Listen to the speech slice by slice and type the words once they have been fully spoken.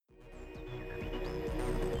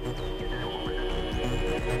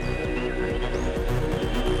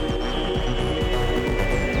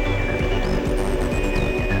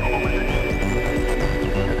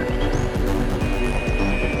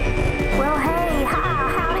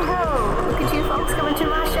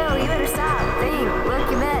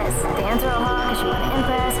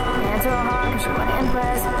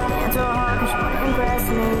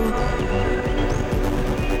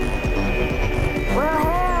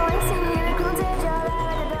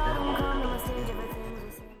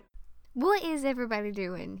everybody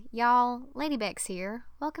doing? Y'all, Lady Bex here.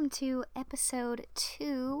 Welcome to episode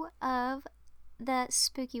 2 of the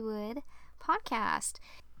Spookywood podcast.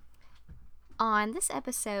 On this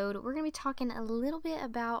episode, we're going to be talking a little bit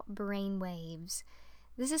about brainwaves.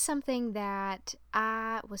 This is something that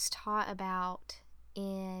I was taught about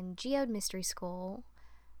in Geode Mystery School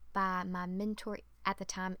by my mentor at the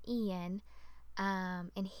time, Ian,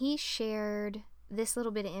 and he shared this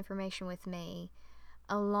little bit of information with me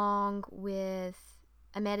along with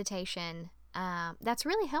a meditation that's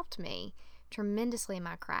really helped me tremendously in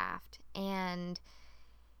my craft. And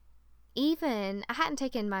even I hadn't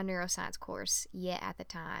taken my neuroscience course yet at the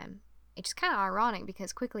time. It's kind of ironic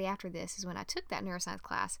because quickly after this is when I took that neuroscience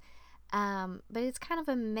class. But it's kind of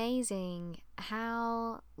amazing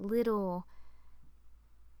how little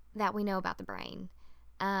that we know about the brain.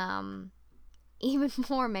 Even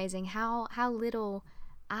more amazing how little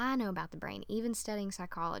I know about the brain, even studying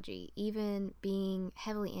psychology, even being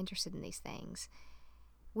heavily interested in these things.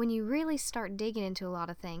 When you really start digging into a lot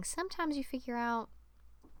of things, sometimes you figure out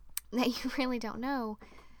that you really don't know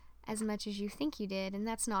as much as you think you did, and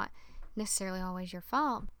that's not necessarily always your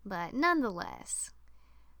fault. But nonetheless,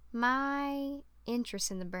 my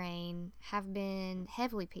interests in the brain have been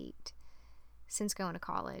heavily piqued since going to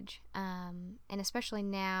college, and especially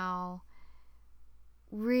now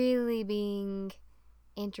really being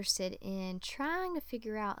interested in trying to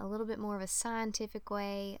figure out a little bit more of a scientific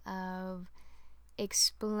way of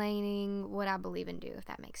explaining what I believe and do, if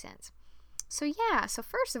that makes sense. So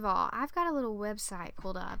first of all, I've got a little website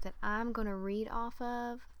pulled up that I'm going to read off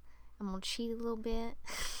of. I'm going to cheat a little bit.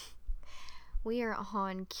 We are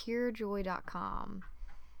on CureJoy.com.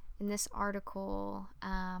 In this article,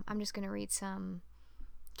 I'm just going to read some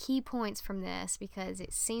key points from this because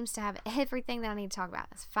it seems to have everything that I need to talk about.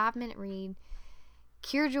 It's a 5-minute read.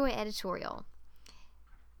 CureJoy editorial.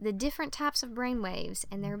 The different types of brainwaves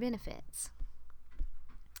and their benefits.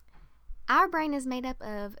 Our brain is made up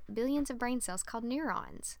of billions of brain cells called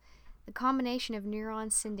neurons. The combination of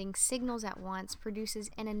neurons sending signals at once produces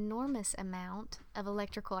an enormous amount of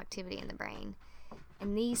electrical activity in the brain.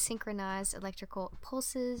 And these synchronized electrical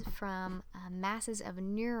pulses from masses of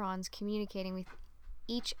neurons communicating with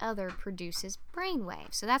each other produces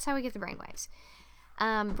brainwaves. So that's how we get the brainwaves.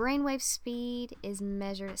 Brainwave speed is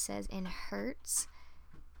measured, it says, in hertz,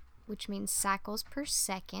 which means cycles per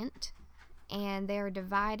second, and they are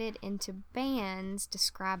divided into bands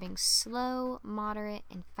describing slow, moderate,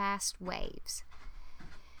 and fast waves.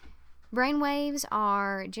 Brainwaves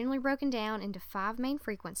are generally broken down into 5 main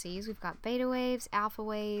frequencies. We've got beta waves, alpha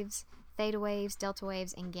waves, theta waves, delta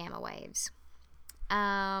waves, and gamma waves.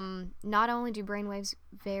 Not only do brainwaves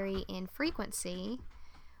vary in frequency,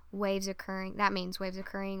 waves occurring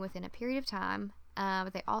within a period of time,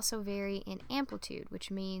 but they also vary in amplitude,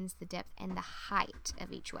 which means the depth and the height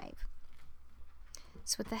of each wave.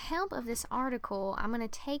 So with the help of this article, I'm going to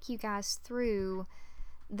take you guys through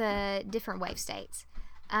the different wave states.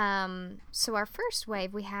 So our first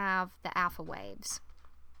wave, we have the alpha waves.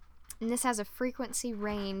 And this has a frequency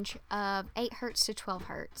range of 8 hertz to 12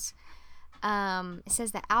 hertz. It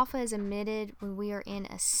says that alpha is emitted when we are in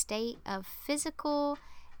a state of physical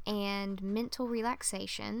and mental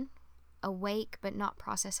relaxation, awake but not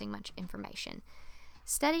processing much information.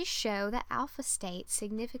 Studies show that alpha states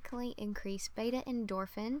significantly increase beta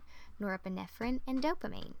endorphin, norepinephrine, and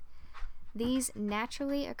dopamine. These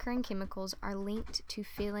naturally occurring chemicals are linked to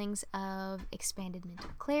feelings of expanded mental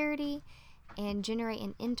clarity and generate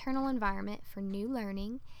an internal environment for new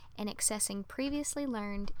learning and accessing previously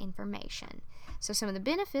learned information. So some of the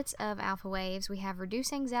benefits of alpha waves, we have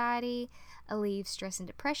reduced anxiety, alleviates stress and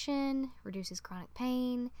depression, reduces chronic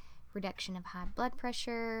pain, reduction of high blood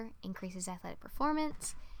pressure, increases athletic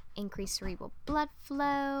performance, increased cerebral blood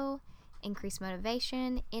flow, increased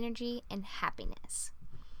motivation, energy, and happiness.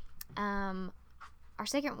 Our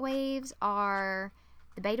second waves are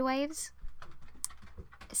the beta waves.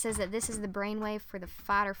 It says that this is the brainwave for the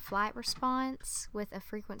fight or flight response with a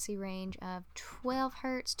frequency range of 12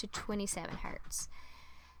 hertz to 27 hertz.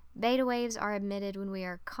 Beta waves are emitted when we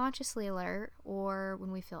are consciously alert or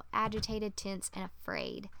when we feel agitated, tense, and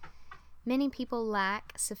afraid. Many people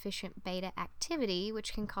lack sufficient beta activity,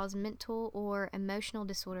 which can cause mental or emotional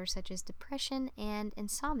disorders such as depression and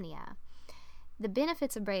insomnia. The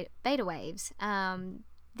benefits of beta waves.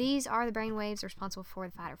 These are the brain waves responsible for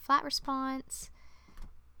the fight or flight response.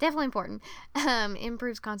 Definitely important.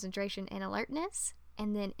 Improves concentration and alertness,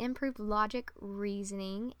 and then improved logic,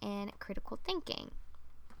 reasoning, and critical thinking.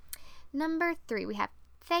 Number 3, we have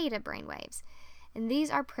theta brainwaves, and these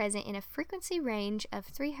are present in a frequency range of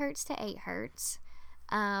 3 hertz to 8 hertz.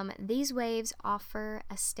 These waves offer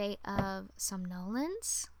a state of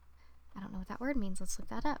somnolence. I don't know what that word means. Let's look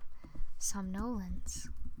that up. Somnolence.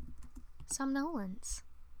 Somnolence.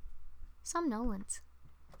 Somnolence.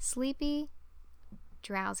 Sleepy,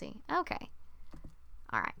 drowsy. Okay.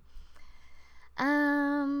 All right.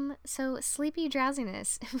 So sleepy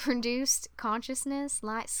drowsiness, reduced consciousness,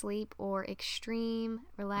 light sleep, or extreme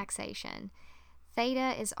relaxation.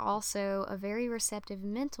 Theta is also a very receptive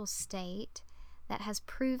mental state that has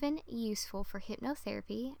proven useful for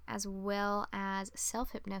hypnotherapy as well as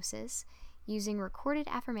self-hypnosis using recorded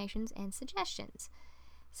affirmations and suggestions.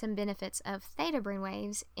 Some benefits of theta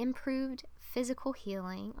brainwaves: improved physical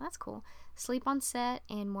healing, that's cool, sleep onset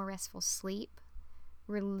and more restful sleep,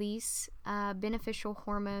 release beneficial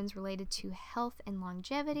hormones related to health and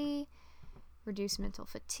longevity, reduce mental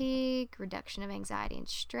fatigue, reduction of anxiety and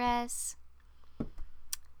stress.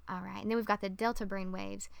 All right, and then we've got the delta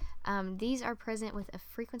brainwaves. These are present with a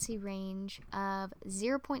frequency range of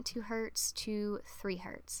 0.2 hertz to 3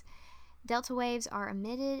 hertz. Delta waves are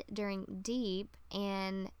emitted during deep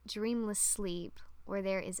and dreamless sleep where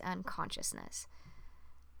there is unconsciousness.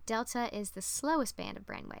 Delta is the slowest band of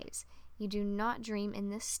brainwaves. You do not dream in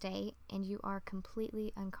this state, and you are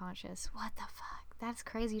completely unconscious. What the fuck? That's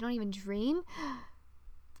crazy. You don't even dream?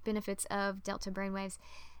 Benefits of delta brainwaves.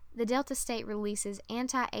 The delta state releases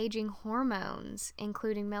anti-aging hormones,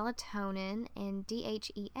 including melatonin and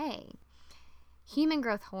DHEA. Human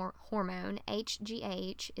growth hormone,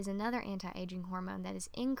 HGH, is another anti-aging hormone that is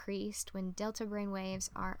increased when delta brainwaves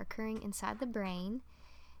are occurring inside the brain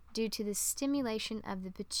due to the stimulation of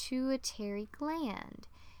the pituitary gland.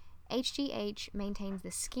 HGH maintains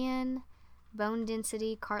the skin, bone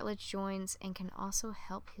density, cartilage joints, and can also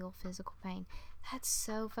help heal physical pain. That's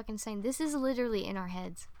so fucking insane. This is literally in our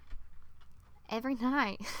heads every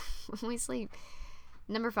night when we sleep.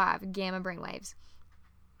 Number 5, gamma brainwaves.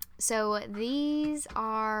 So these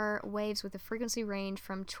are waves with a frequency range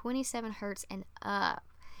from 27 hertz and up.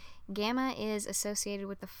 Gamma is associated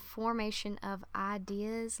with the formation of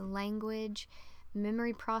ideas, language,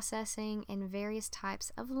 memory processing, and various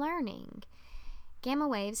types of learning. Gamma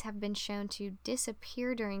waves have been shown to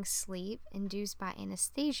disappear during sleep induced by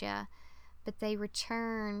anesthesia, but they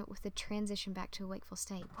return with the transition back to a wakeful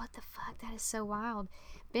state. What the fuck? That is so wild.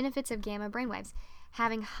 Benefits of gamma brainwaves: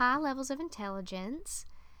 having high levels of intelligence,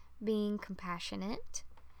 being compassionate,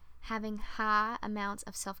 having high amounts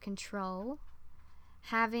of self-control,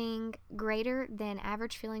 having greater than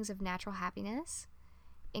average feelings of natural happiness,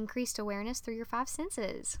 increased awareness through your 5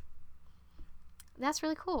 senses. That's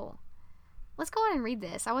really cool. Let's go on and read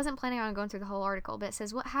this. I wasn't planning on going through the whole article, but it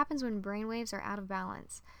says, what happens when brainwaves are out of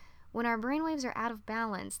balance? When our brainwaves are out of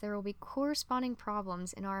balance, there will be corresponding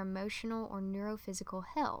problems in our emotional or neurophysical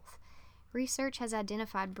health. Research has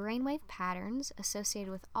identified brainwave patterns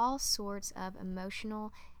associated with all sorts of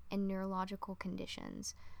emotional and neurological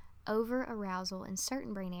conditions. Over-arousal in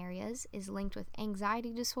certain brain areas is linked with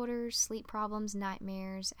anxiety disorders, sleep problems,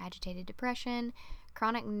 nightmares, agitated depression,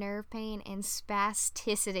 chronic nerve pain, and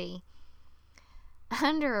spasticity.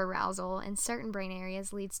 Under-arousal in certain brain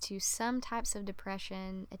areas leads to some types of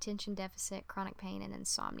depression, attention deficit, chronic pain, and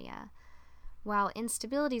insomnia. While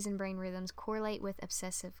instabilities in brain rhythms correlate with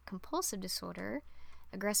obsessive-compulsive disorder,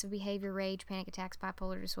 aggressive behavior, rage, panic attacks,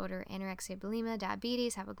 bipolar disorder, anorexia, bulimia,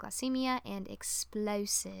 diabetes, hypoglycemia, and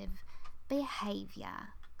explosive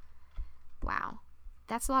behavior. Wow.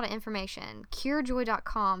 That's a lot of information.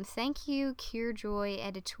 CureJoy.com. Thank you, CureJoy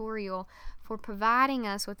Editorial, for providing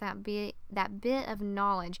us with that bit of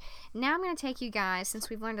knowledge. Now I'm going to take you guys, since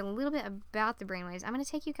we've learned a little bit about the brainwaves, I'm going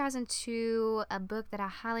to take you guys into a book that I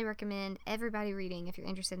highly recommend everybody reading if you're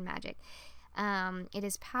interested in magic. It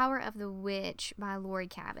is Power of the Witch by Laurie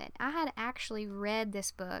Cabot. I had actually read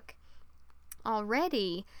this book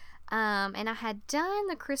already, and I had done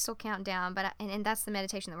the crystal countdown, but and that's the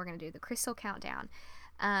meditation that we're going to do, the crystal countdown.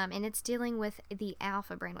 And it's dealing with the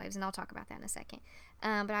alpha brainwaves, and I'll talk about that in a second.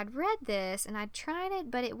 But I'd read this, and I'd tried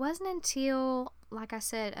it, but it wasn't until, like I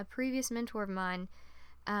said, a previous mentor of mine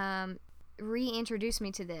reintroduced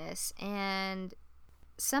me to this, and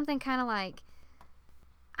something kind of like,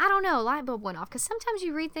 I don't know, light bulb went off. Because sometimes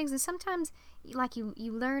you read things, and sometimes like you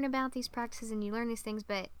learn about these practices, and you learn these things,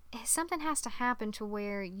 but something has to happen to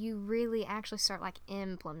where you really actually start like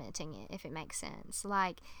implementing it, if it makes sense.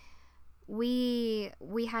 Like, we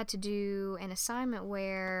had to do an assignment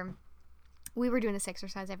where we were doing this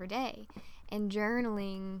exercise every day and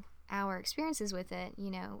journaling our experiences with it, you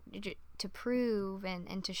know, to prove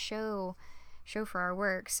and to show for our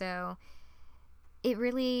work. So it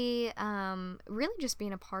really just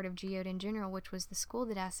being a part of Geode in general, which was the school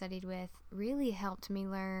that I studied with, really helped me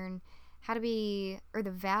learn how to be, or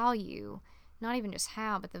the value, not even just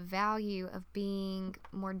how, but the value of being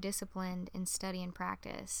more disciplined in study and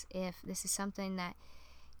practice if this is something that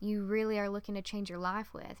you really are looking to change your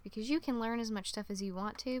life with. Because you can learn as much stuff as you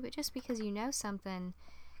want to, but just because you know something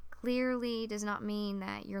clearly does not mean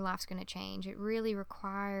that your life's going to change. It really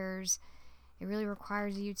requires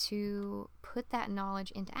you to put that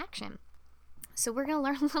knowledge into action. So we're going to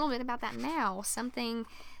learn a little bit about that now, something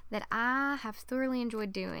that I have thoroughly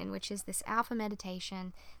enjoyed doing, which is this alpha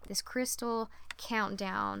meditation, this crystal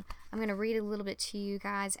countdown. I'm going to read a little bit to you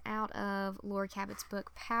guys out of Laurie Cabot's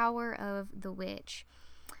book, Power of the Witch.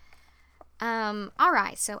 All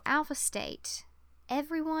right, so alpha state,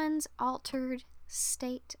 everyone's altered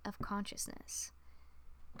state of consciousness.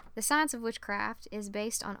 The science of witchcraft is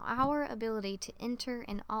based on our ability to enter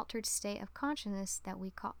an altered state of consciousness that we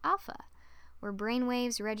call alpha, where brain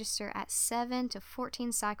waves register at 7 to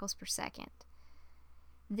 14 cycles per second.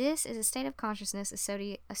 This is a state of consciousness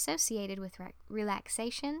associated with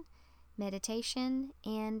relaxation, meditation,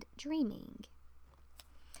 and dreaming.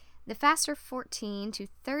 The faster 14 to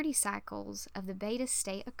 30 cycles of the beta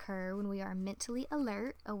state occur when we are mentally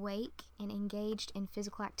alert, awake, and engaged in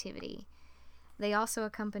physical activity. They also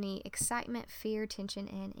accompany excitement, fear, tension,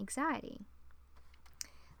 and anxiety.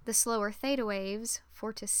 The slower theta waves,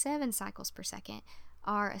 4 to 7 cycles per second,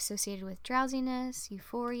 are associated with drowsiness,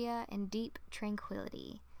 euphoria, and deep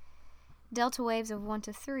tranquility. Delta waves of 1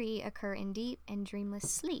 to 3 occur in deep and dreamless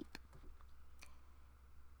sleep.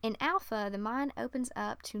 In alpha, the mind opens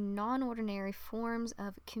up to non-ordinary forms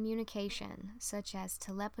of communication, such as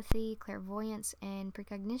telepathy, clairvoyance, and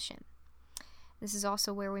precognition. This is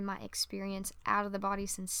also where we might experience out-of-the-body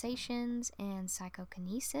sensations and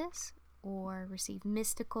psychokinesis, or receive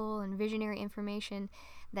mystical and visionary information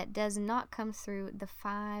that does not come through the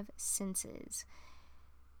 5 senses.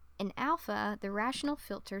 In alpha, the rational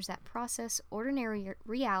filters that process ordinary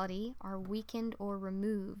reality are weakened or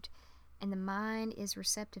removed, and the mind is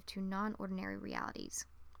receptive to non-ordinary realities.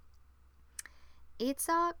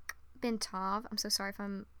 Itzhak Bentov, I'm so sorry if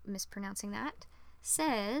I'm mispronouncing that,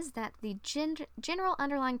 says that the general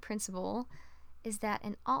underlying principle is that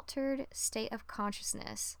an altered state of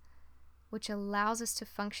consciousness, which allows us to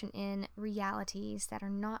function in realities that are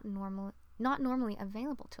not normally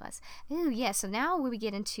available to us. Ooh, yeah, so now we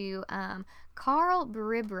get into Carl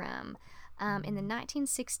Bribram. In the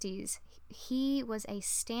 1960s, he was a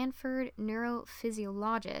Stanford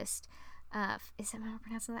neurophysiologist. Is that how I'm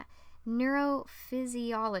pronouncing that?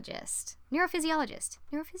 Neurophysiologist.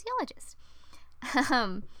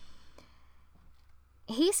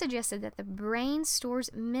 He suggested that the brain stores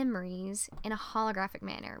memories in a holographic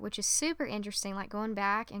manner, which is super interesting, like going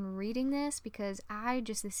back and reading this, because I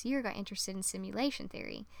just this year got interested in simulation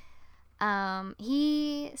theory.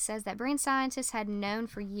 He says that brain scientists had known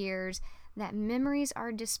for years that memories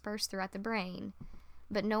are dispersed throughout the brain,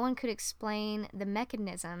 but no one could explain the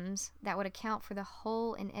mechanisms that would account for the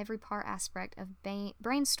whole and every part aspect of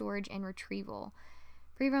brain storage and retrieval.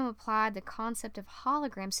 Bribram applied the concept of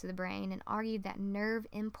holograms to the brain and argued that nerve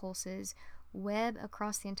impulses web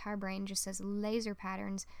across the entire brain just as laser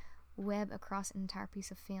patterns web across an entire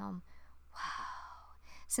piece of film. Wow.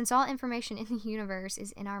 Since all information in the universe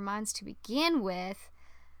is in our minds to begin with,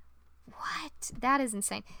 what? That is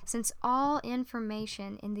insane. Since all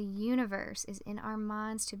information in the universe is in our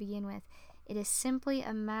minds to begin with, it is simply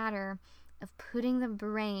a matter of putting the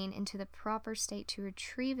brain into the proper state to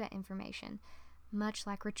retrieve that information, much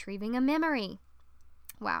like retrieving a memory.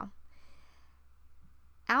 Wow.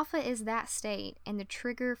 Alpha is that state, and the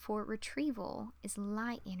trigger for retrieval is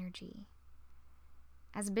light energy.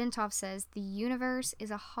 As Bentov says, the universe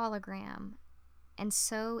is a hologram, and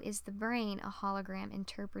so is the brain a hologram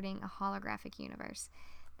interpreting a holographic universe.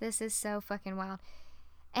 This is so fucking wild.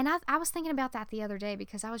 And I was thinking about that the other day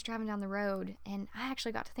because I was driving down the road, and I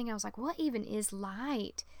actually got to thinking, I was like, what even is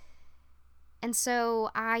light? And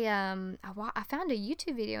so I found a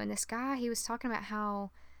YouTube video, and this guy, he was talking about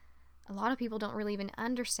how a lot of people don't really even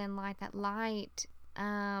understand light, that light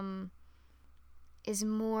is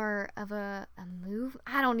more of a move.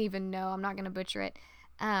 I don't even know. I'm not going to butcher it.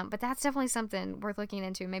 But that's definitely something worth looking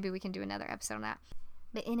into. Maybe we can do another episode on that.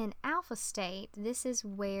 But in an alpha state, this is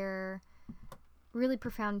where really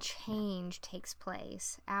profound change takes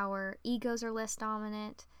place. Our egos are less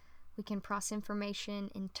dominant. We can process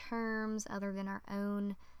information in terms other than our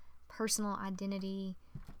own personal identity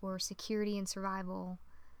or security and survival.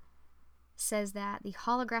 Says that the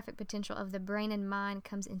holographic potential of the brain and mind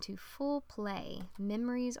comes into full play.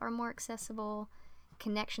 Memories are more accessible.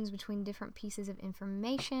 Connections between different pieces of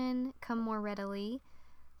information come more readily.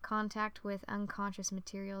 Contact with unconscious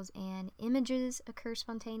materials and images occur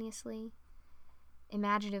spontaneously.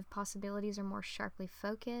 Imaginative possibilities are more sharply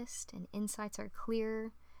focused, and insights are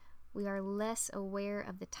clearer. We are less aware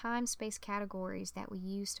of the time-space categories that we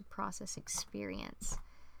use to process experience.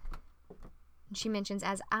 And she mentions,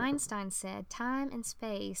 as Einstein said, time and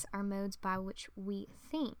space are modes by which we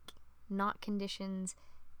think, not conditions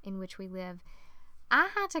in which we live. I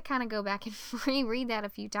had to kind of go back and reread that a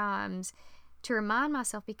few times to remind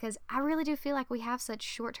myself, because I really do feel like we have such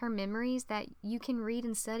short-term memories that you can read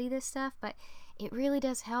and study this stuff, but it really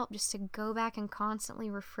does help just to go back and constantly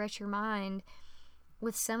refresh your mind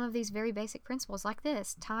with some of these very basic principles like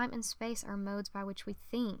this. Time and space are modes by which we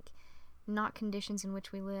think, not conditions in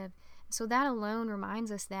which we live. So that alone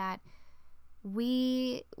reminds us that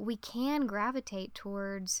we can gravitate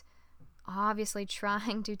towards obviously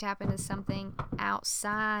trying to tap into something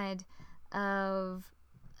outside of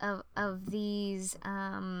these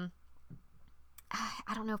I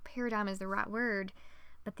don't know if paradigm is the right word,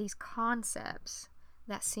 but these concepts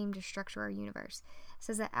that seem to structure our universe. It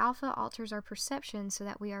says that alpha alters our perception so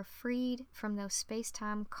that we are freed from those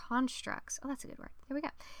space-time constructs. Oh, that's a good word. There we go.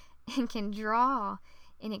 And can draw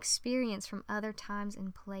an experience from other times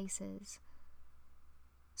and places.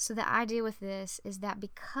 So the idea with this is that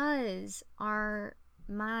because our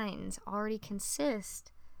minds already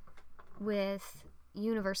consist with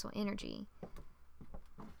universal energy,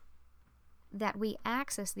 that we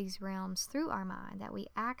access these realms through our mind, that we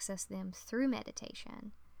access them through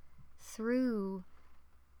meditation, through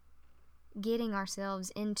getting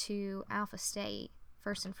ourselves into alpha state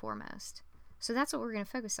first and foremost. So that's what we're going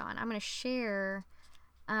to focus on. I'm going to share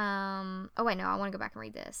I want to go back and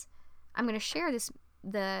read this. I'm going to share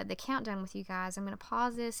the countdown with you guys. I'm going to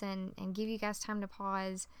pause this and give you guys time to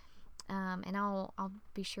pause, and I'll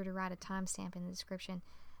be sure to write a timestamp in the description.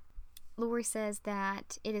 Laurie says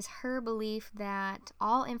that it is her belief that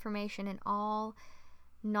all information and all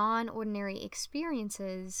non-ordinary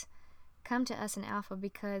experiences come to us in alpha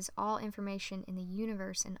because all information in the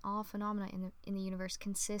universe and all phenomena in the universe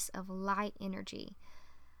consists of light energy.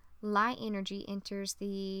 Light energy enters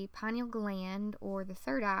the pineal gland, or the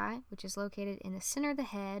third eye, which is located in the center of the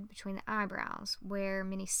head between the eyebrows, where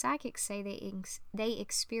many psychics say they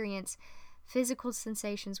experience physical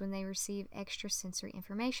sensations when they receive extrasensory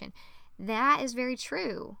information. That is very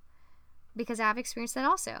true, because I've experienced that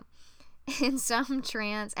also. In some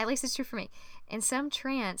trance, at least it's true for me, in some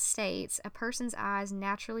trance states, a person's eyes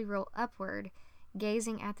naturally roll upward,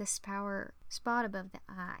 gazing at this power spot above the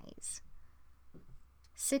eyes.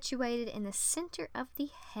 Situated in the center of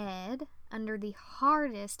the head, under the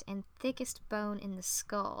hardest and thickest bone in the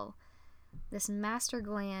skull, this master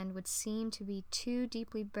gland would seem to be too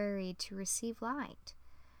deeply buried to receive light.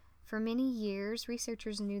 For many years,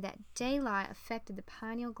 researchers knew that daylight affected the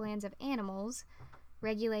pineal glands of animals,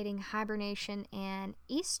 regulating hibernation and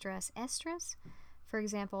estrus, for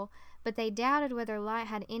example, but they doubted whether light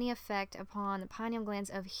had any effect upon the pineal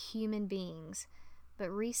glands of human beings. But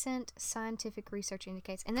recent scientific research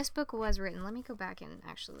indicates, and this book was written, let me go back and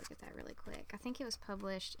actually look at that really quick. I think it was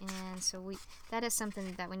published that is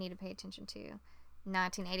something that we need to pay attention to,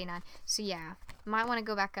 1989. So yeah, might want to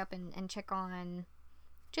go back up and check on,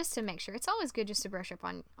 just to make sure. It's always good just to brush up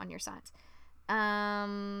on your science.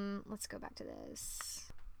 Let's go back to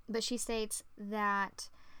this. But she states that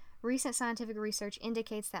recent scientific research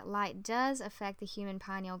indicates that light does affect the human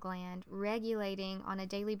pineal gland, regulating on a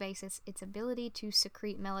daily basis its ability to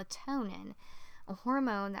secrete melatonin, a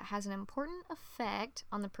hormone that has an important effect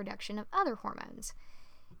on the production of other hormones.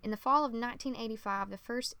 In the fall of 1985, the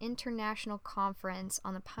first international conference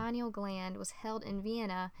on the pineal gland was held in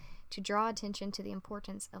Vienna to draw attention to the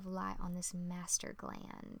importance of light on this master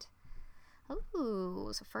gland.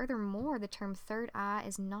 Ooh, so furthermore, the term third eye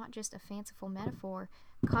is not just a fanciful metaphor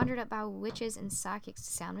conjured up by witches and psychics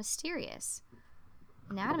to sound mysterious.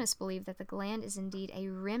 Anatomists believe that the gland is indeed a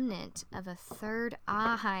remnant of a third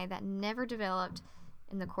eye that never developed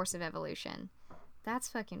in the course of evolution. That's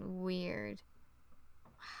fucking weird.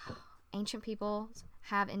 Wow. Ancient peoples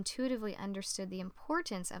have intuitively understood the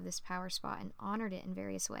importance of this power spot and honored it in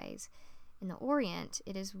various ways. In the Orient,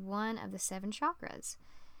 it is one of the 7 chakras.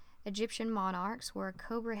 Egyptian monarchs wore a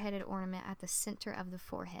cobra-headed ornament at the center of the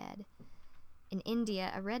forehead. In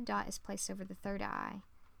India, a red dot is placed over the third eye.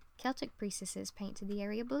 Celtic priestesses painted the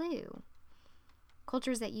area blue.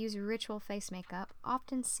 Cultures that use ritual face makeup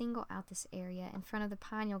often single out this area in front of the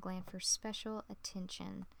pineal gland for special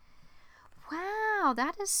attention. Wow,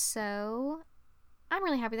 that is so... I'm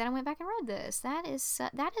really happy that I went back and read this. That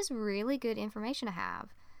is really good information to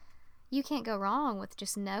have. you can't go wrong with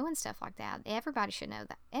just knowing stuff like that. Everybody should know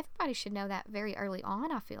that. Everybody should know that very early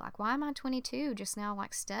on, I feel like. Why am I 22 just now,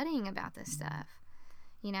 like, studying about this stuff?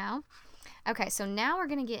 You know? Okay, so now we're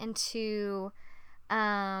going to get into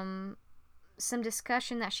some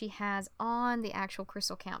discussion that she has on the actual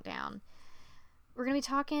crystal countdown. We're going to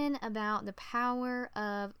be talking about the power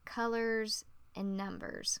of colors and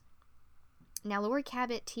numbers. Now, Laurie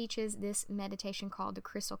Cabot teaches this meditation called the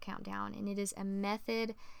crystal countdown, and it is a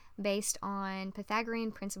method based on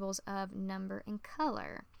Pythagorean principles of number and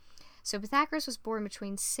color. So Pythagoras was born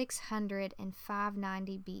between 600 and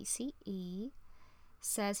 590 BCE.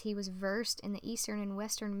 Says he was versed in the Eastern and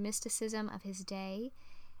Western mysticism of his day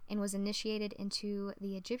and was initiated into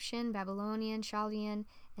the Egyptian, Babylonian, Chaldean,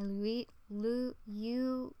 and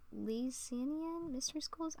Eleusinian mystery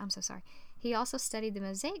schools. I'm so sorry. He also studied the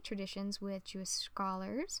Mosaic traditions with Jewish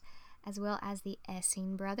scholars, as well as the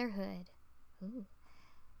Essene Brotherhood. Ooh.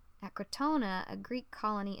 At Crotona, a Greek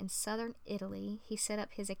colony in southern Italy, he set up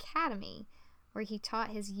his academy, where he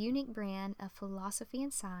taught his unique brand of philosophy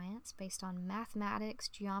and science based on mathematics,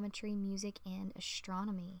 geometry, music, and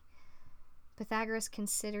astronomy. Pythagoras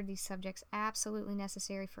considered these subjects absolutely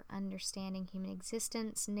necessary for understanding human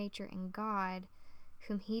existence, nature, and God,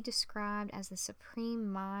 whom he described as the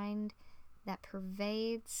supreme mind that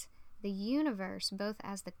pervades the universe, both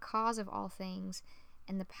as the cause of all things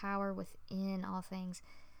and the power within all things.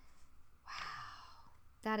 Wow,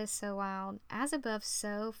 that is so wild. As above,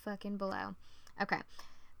 so fucking below. Okay,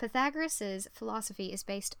 Pythagoras' philosophy is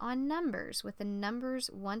based on numbers, with the numbers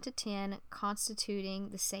 1 to 10 constituting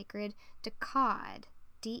the sacred decad,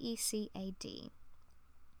 D-E-C-A-D,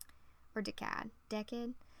 or decad.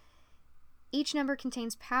 Each number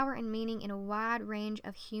contains power and meaning in a wide range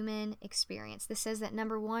of human experience. This says that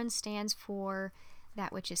number 1 stands for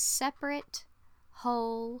that which is separate,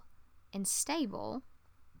 whole, and stable.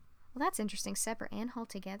 Well, that's interesting, separate and whole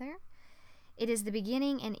together. It is the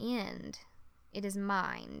beginning and end. It is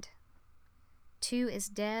mind. 2 is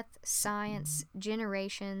death, science,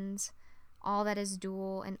 generations, all that is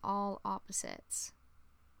dual, and all opposites.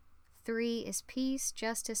 3 is peace,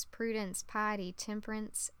 justice, prudence, piety,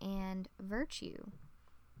 temperance, and virtue.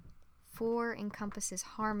 4 encompasses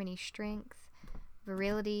harmony, strength,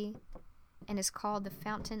 virility, and is called the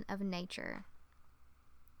fountain of nature.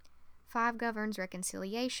 5 governs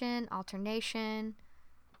reconciliation, alternation,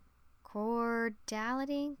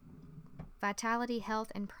 cordiality, vitality,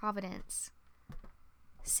 health, and providence.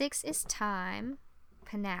 6 is time,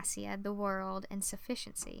 panacea, the world, and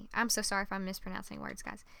sufficiency. I'm so sorry if I'm mispronouncing words,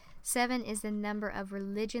 guys. 7 is the number of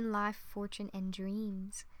religion, life, fortune, and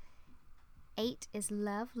dreams. 8 is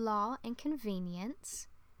love, law, and convenience.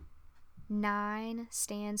 9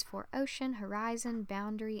 stands for ocean, horizon,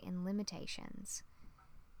 boundary, and limitations.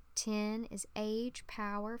 10 is age,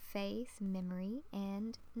 power, faith, memory,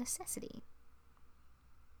 and necessity.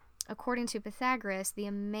 According to Pythagoras, the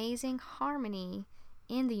amazing harmony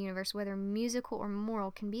in the universe, whether musical or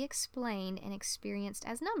moral, can be explained and experienced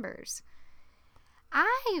as numbers.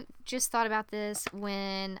 I just thought about this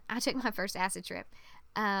when I took my first acid trip,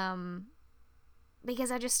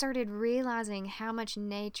 because I just started realizing how much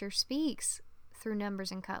nature speaks through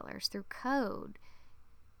numbers and colors, through code.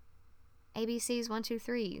 ABCs, 1, 2,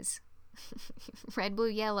 3s, red, blue,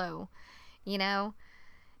 yellow, you know,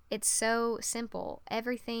 it's so simple.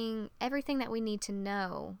 Everything that we need to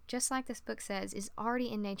know, just like this book says, is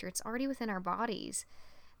already in nature. It's already within our bodies.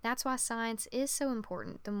 That's why science is so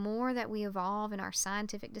important. The more that we evolve in our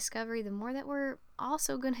scientific discovery, the more that we're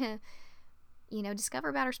also going to, discover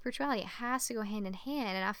about our spirituality. It has to go hand in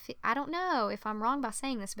hand. And I don't know if I'm wrong by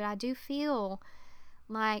saying this, but I do feel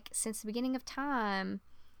like since the beginning of time,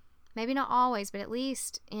 maybe not always, but at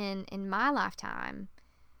least in my lifetime,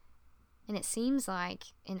 and it seems like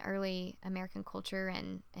in early American culture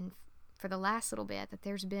and for the last little bit, that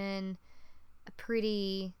there's been a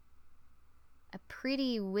pretty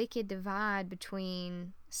wicked divide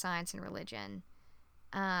between science and religion.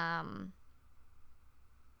 But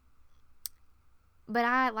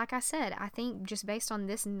like I said, I think just based on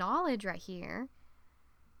this knowledge right here,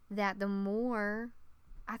 that the more,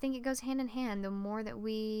 I think it goes hand in hand, the more that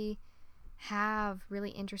we have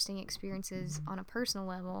really interesting experiences on a personal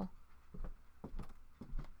level,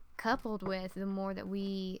 coupled with the more that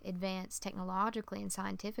we advance technologically and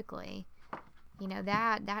scientifically,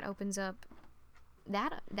 that opens up,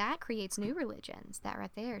 that creates new religions, that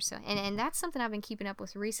right there. So, and that's something I've been keeping up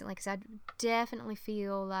with recently, because I definitely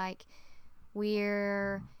feel like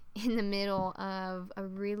we're in the middle of a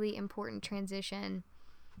really important transition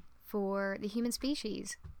for the human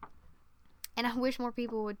species. And I wish more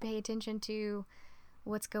people would pay attention to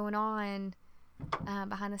what's going on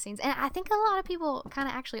behind the scenes. And I think a lot of people kind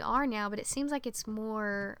of actually are now, but it seems like it's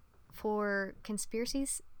more for conspiracy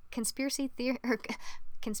theory or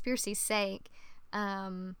conspiracy's sake.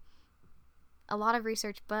 A lot of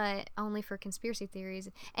research, but only for conspiracy theories.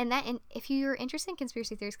 And if you're interested in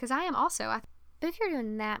conspiracy theories, because I am also, but if you're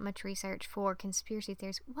doing that much research for conspiracy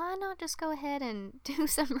theories, why not just go ahead and do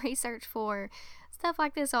some research for stuff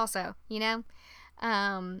like this also, you know?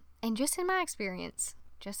 And just in my experience,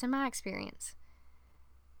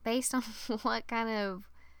 based on what kind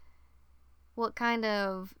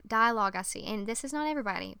of dialogue I see, and this is not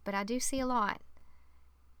everybody, but I do see a lot.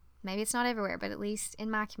 Maybe it's not everywhere, but at least in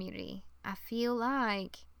my community, I feel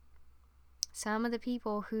like some of the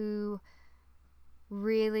people who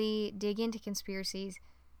really dig into conspiracies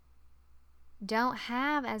don't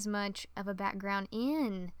have as much of a background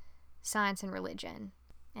in science and religion.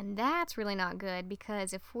 And that's really not good,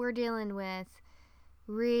 because if we're dealing with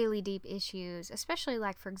really deep issues, especially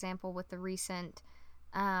like, for example, with the recent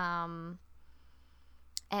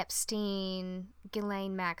Epstein,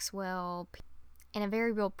 Ghislaine Maxwell, and a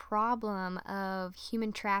very real problem of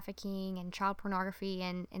human trafficking and child pornography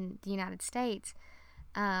in the United States.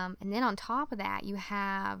 And then on top of that, you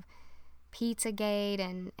have Pizzagate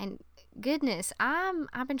and goodness,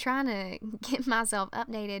 I've been trying to get myself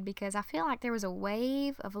updated, because I feel like there was a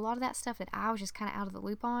wave of a lot of that stuff that I was just kind of out of the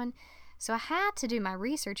loop on. So I had to do my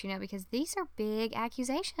research, because these are big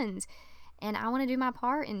accusations, and I want to do my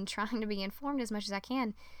part in trying to be informed as much as I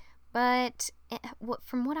can. But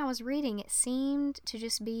from what I was reading, it seemed to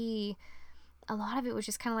just be, a lot of it was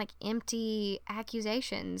just kind of like empty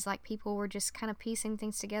accusations. Like people were just kind of piecing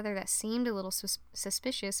things together that seemed a little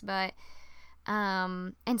suspicious, but,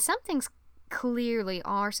 and some things clearly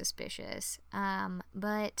are suspicious.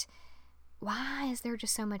 But why is there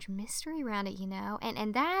just so much mystery around it,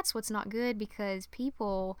 And that's what's not good, because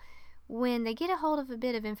people, when they get a hold of a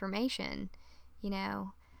bit of information,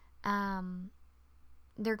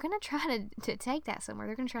 they're going to try to take that somewhere.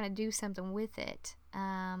 They're going to try to do something with it.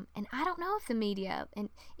 And I don't know if the media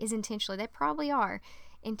is intentionally, they probably are,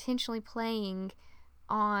 intentionally playing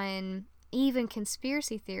on even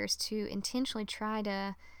conspiracy theorists to intentionally try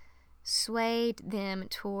to sway them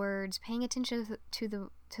towards paying attention to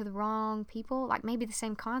the wrong people. Like maybe the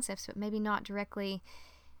same concepts, but maybe not directly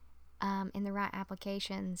in the right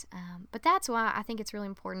applications. But that's why I think it's really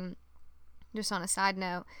important. Just on a side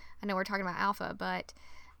note, I know we're talking about alpha, but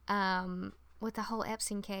with the whole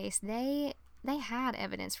Epstein case, they had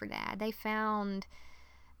evidence for that. They found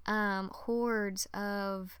hordes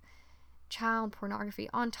of child pornography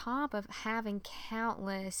on top of having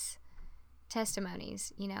countless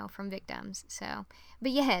testimonies, from victims. So,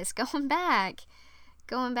 but yes, going back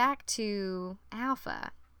to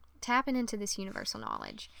alpha, tapping into this universal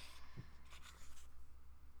knowledge.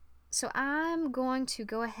 So I'm going to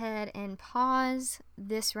go ahead and pause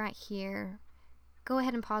this right here. Go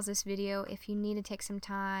ahead and pause this video if you need to take some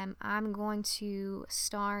time. I'm going to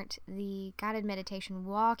start the guided meditation,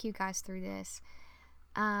 walk you guys through this.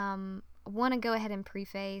 I want to go ahead and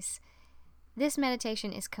preface, this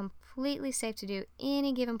meditation is completely safe to do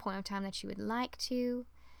any given point of time that you would like to.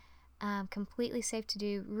 Completely safe to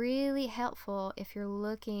do, really helpful if you're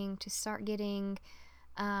looking to start getting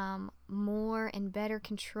more and better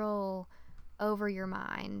control over your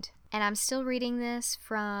mind. And I'm still reading this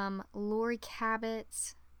from Laurie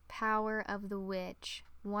Cabot's Power of the Witch.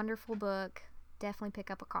 Wonderful book. Definitely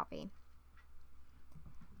pick up a copy.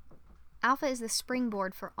 Alpha is the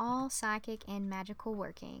springboard for all psychic and magical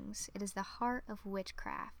workings. It is the heart of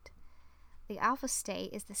witchcraft. The alpha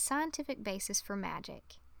state is the scientific basis for magic.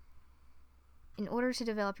 In order to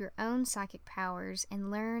develop your own psychic powers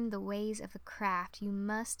and learn the ways of the craft, you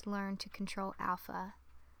must learn to control alpha.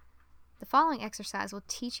 The following exercise will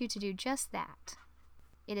teach you to do just that.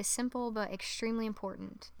 It is simple but extremely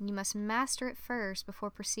important. You must master it first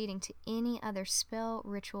before proceeding to any other spell,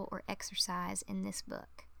 ritual, or exercise in this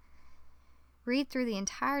book. Read through the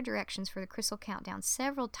entire directions for the crystal countdown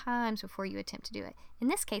several times before you attempt to do it. In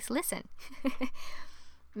this case, listen.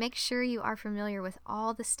 Make sure you are familiar with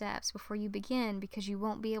all the steps before you begin, because you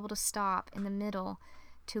won't be able to stop in the middle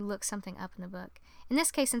to look something up in the book. In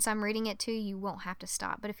this case, since I'm reading it to you, you won't have to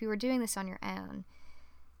stop. But if you were doing this on your own,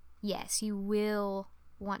 yes, you will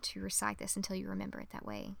want to recite this until you remember it. That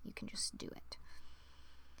way you can just do it.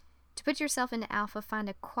 To put yourself into alpha, find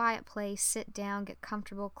a quiet place, sit down, get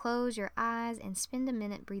comfortable, close your eyes, and spend a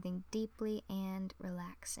minute breathing deeply and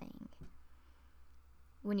relaxing.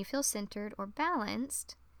 When you feel centered or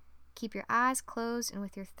balanced, keep your eyes closed, and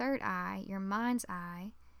with your third eye, your mind's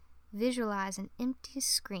eye, visualize an empty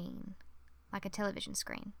screen, like a television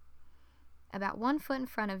screen. about 1 foot in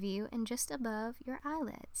front of you and just above your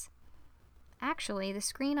eyelids. Actually, the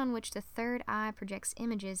screen on which the third eye projects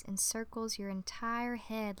images encircles your entire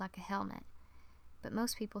head like a helmet, but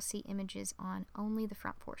most people see images on only the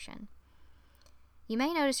front portion. You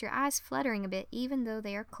may notice your eyes fluttering a bit even though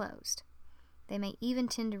they are closed. They may even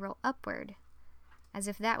tend to roll upward, as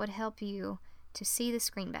if that would help you to see the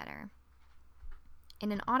screen better.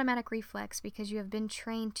 In an automatic reflex, because you have been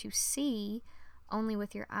trained to see only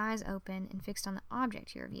with your eyes open and fixed on the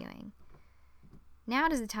object you are viewing. Now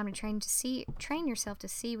it is the time to train yourself to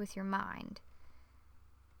see with your mind.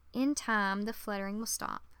 In time, the fluttering will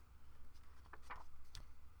stop.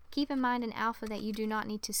 Keep in mind in alpha that you do not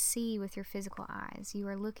need to see with your physical eyes. You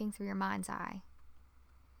are looking through your mind's eye.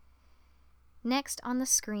 Next on the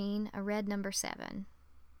screen, a red number 7.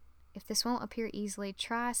 If this won't appear easily,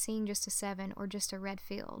 try seeing just a 7 or just a red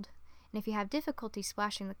field. And if you have difficulty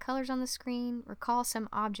splashing the colors on the screen, recall some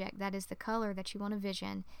object that is the color that you want to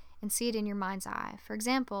vision and see it in your mind's eye. For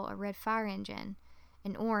example, a red fire engine,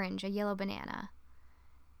 an orange, a yellow banana.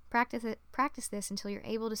 Practice this until you're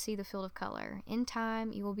able to see the field of color. In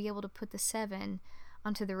time, you will be able to put the 7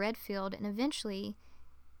 onto the red field, and eventually,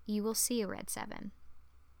 you will see a red 7.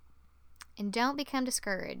 And don't become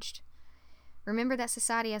discouraged. Remember that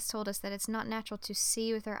society has told us that it's not natural to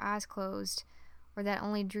see with our eyes closed, or that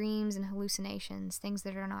only dreams and hallucinations, things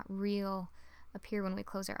that are not real, appear when we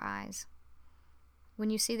close our eyes. When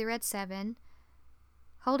you see the red 7,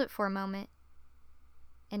 hold it for a moment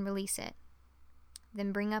and release it.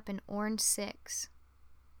 Then bring up an orange 6.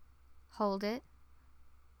 Hold it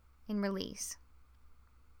and release.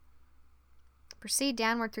 Proceed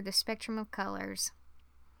downward through the spectrum of colors.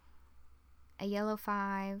 A yellow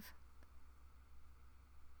 5,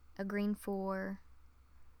 a green 4,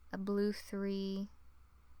 a blue 3,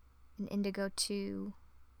 an indigo 2,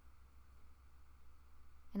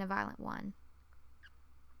 and a violet 1.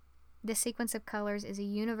 This sequence of colors is a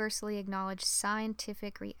universally acknowledged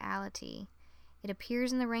scientific reality. It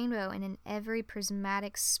appears in the rainbow and in every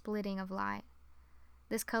prismatic splitting of light.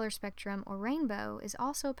 This color spectrum, or rainbow, is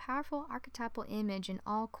also a powerful archetypal image in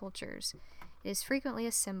all cultures. It is frequently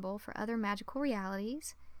a symbol for other magical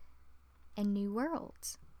realities and new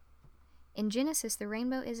worlds. In Genesis, the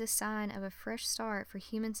rainbow is a sign of a fresh start for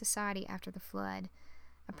human society after the flood,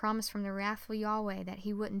 a promise from the wrathful Yahweh that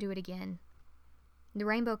he wouldn't do it again. The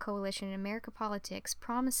Rainbow Coalition in American politics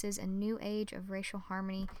promises a new age of racial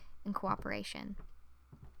harmony and cooperation.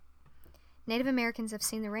 Native Americans have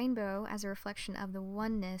seen the rainbow as a reflection of the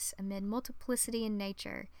oneness amid multiplicity in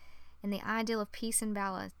nature and the ideal of peace and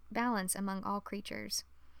balance among all creatures.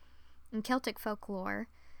 In Celtic folklore,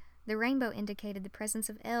 the rainbow indicated the presence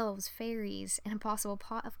of elves, fairies, and a possible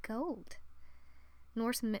pot of gold.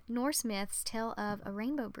 Norse myths tell of a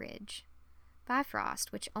rainbow bridge,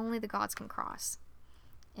 Bifrost, which only the gods can cross.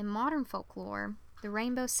 In modern folklore, the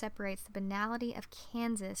rainbow separates the banality of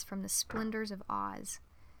Kansas from the splendors of Oz.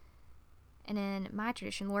 And in my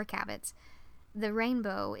tradition, Laurie Cabot's, the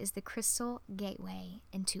rainbow is the crystal gateway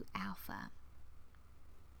into alpha.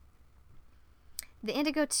 The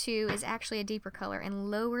indigo 2 is actually a deeper color and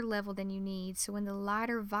lower level than you need, so when the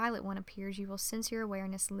lighter violet one appears, you will sense your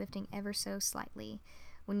awareness lifting ever so slightly.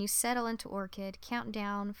 When you settle into orchid, count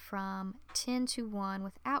down from 10 to 1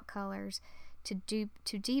 without colors to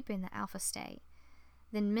deepen the alpha state.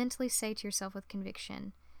 Then mentally say to yourself with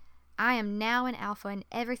conviction, I am now in alpha and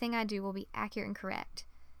everything I do will be accurate and correct.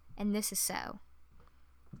 And this is so.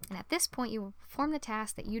 And at this point, you will perform the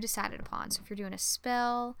task that you decided upon. So if you're doing a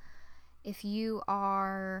spell, if you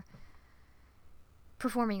are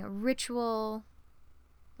performing a ritual,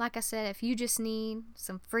 like I said, if you just need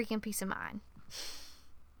some freaking peace of mind.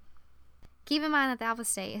 Keep in mind that the alpha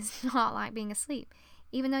state is not like being asleep.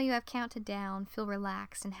 Even though you have counted down, feel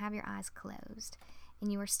relaxed and have your eyes closed,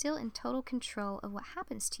 and you are still in total control of what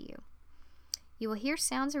happens to you. You will hear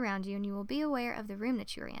sounds around you, and you will be aware of the room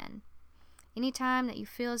that you are in. Anytime that you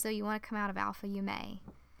feel as though you want to come out of alpha, you may.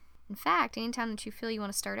 In fact, anytime that you feel you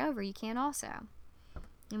want to start over, you can also.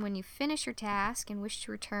 And when you finish your task and wish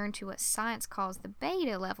to return to what science calls the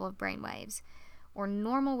beta level of brainwaves, or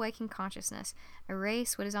normal waking consciousness,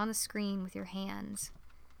 erase what is on the screen with your hands.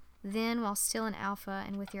 Then, while still in alpha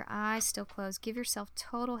and with your eyes still closed, give yourself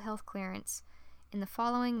total health clearance in the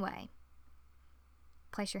following way.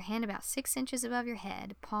 Place your hand about 6 inches above your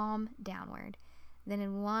head, palm downward. Then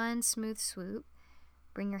in one smooth swoop,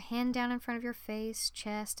 bring your hand down in front of your face,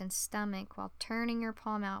 chest, and stomach while turning your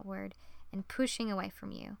palm outward and pushing away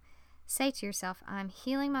from you. Say to yourself, I'm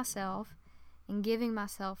healing myself and giving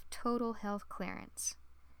myself total health clearance.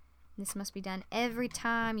 This must be done every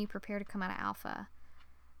time you prepare to come out of alpha.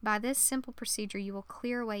 By this simple procedure, you will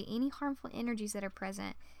clear away any harmful energies that are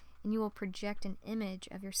present, and you will project an image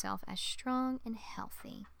of yourself as strong and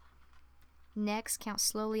healthy. Next, count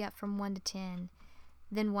slowly up from 1 to 10,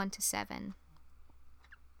 then 1 to 7.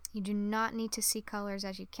 You do not need to see colors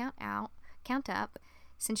as you count up,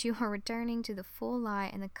 since you are returning to the full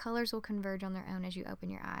light, and the colors will converge on their own as you open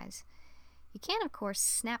your eyes. You can, of course,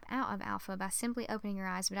 snap out of alpha by simply opening your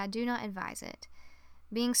eyes, but I do not advise it.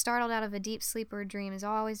 Being startled out of a deep sleep or a dream is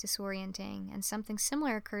always disorienting, and something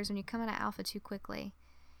similar occurs when you come out of alpha too quickly.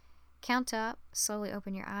 Count up, slowly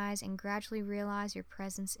open your eyes, and gradually realize your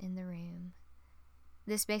presence in the room.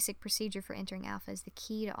 This basic procedure for entering alpha is the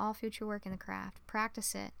key to all future work in the craft.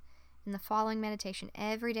 Practice it in the following meditation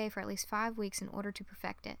every day for at least 5 weeks in order to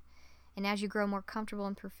perfect it. And as you grow more comfortable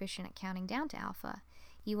and proficient at counting down to alpha,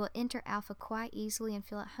 you will enter alpha quite easily and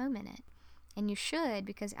feel at home in it. And you should,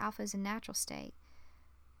 because alpha is a natural state.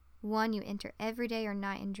 One you enter every day or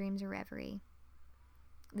night in dreams or reverie.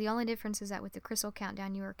 The only difference is that with the crystal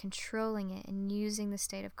countdown, you are controlling it and using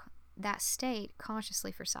that state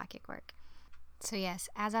consciously for psychic work. So yes,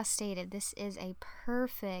 as I stated, this is a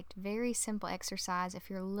perfect, very simple exercise if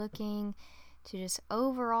you're looking to just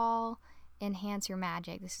overall enhance your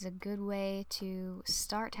magic. This is a good way to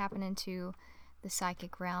start tapping into the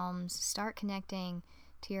psychic realms, start connecting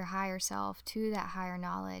to your higher self, to that higher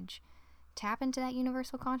knowledge. Tap into that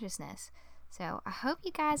universal consciousness. So I hope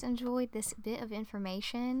you guys enjoyed this bit of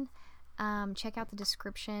information. Check out the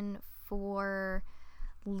description for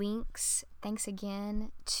links. Thanks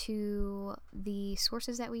again to the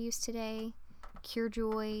sources that we used today,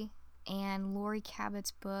 CureJoy and Laurie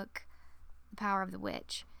Cabot's book, The Power of the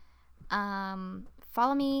Witch.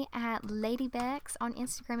 Follow me at LadyBex on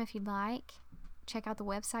Instagram if you'd like. Check out the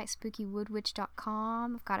website,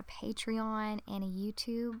 spookywoodwitch.com. I've got a Patreon and a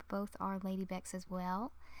YouTube. Both are LadyBex as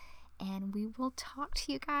well. And we will talk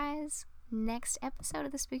to you guys next episode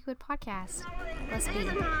of the Spooky Wood Podcast. Let's be. You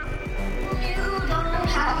don't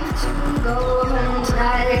have to go home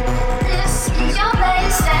tonight. This is your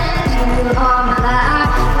place and you are my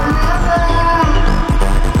life. Remember